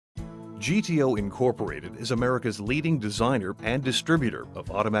GTO Incorporated is America's leading designer and distributor of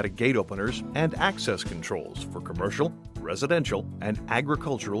automatic gate openers and access controls for commercial, residential, and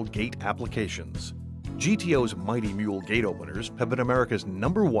agricultural gate applications. GTO's Mighty Mule gate openers have been America's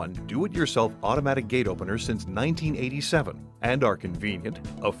 #1 do-it-yourself automatic gate opener since 1987 and are convenient,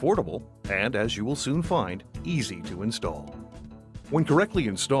 affordable, and, as you will soon find, easy to install. When correctly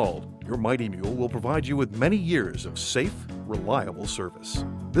installed, your Mighty Mule will provide you with many years of safe, reliable service.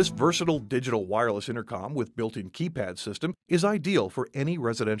 This versatile digital wireless intercom with built-in keypad system is ideal for any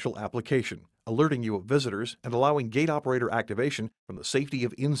residential application, alerting you of visitors and allowing gate operator activation from the safety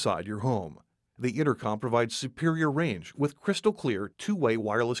of inside your home. The intercom provides superior range with crystal clear two-way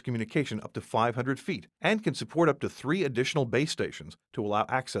wireless communication up to 500 feet and can support up to 3 additional base stations to allow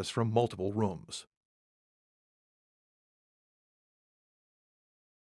access from multiple rooms.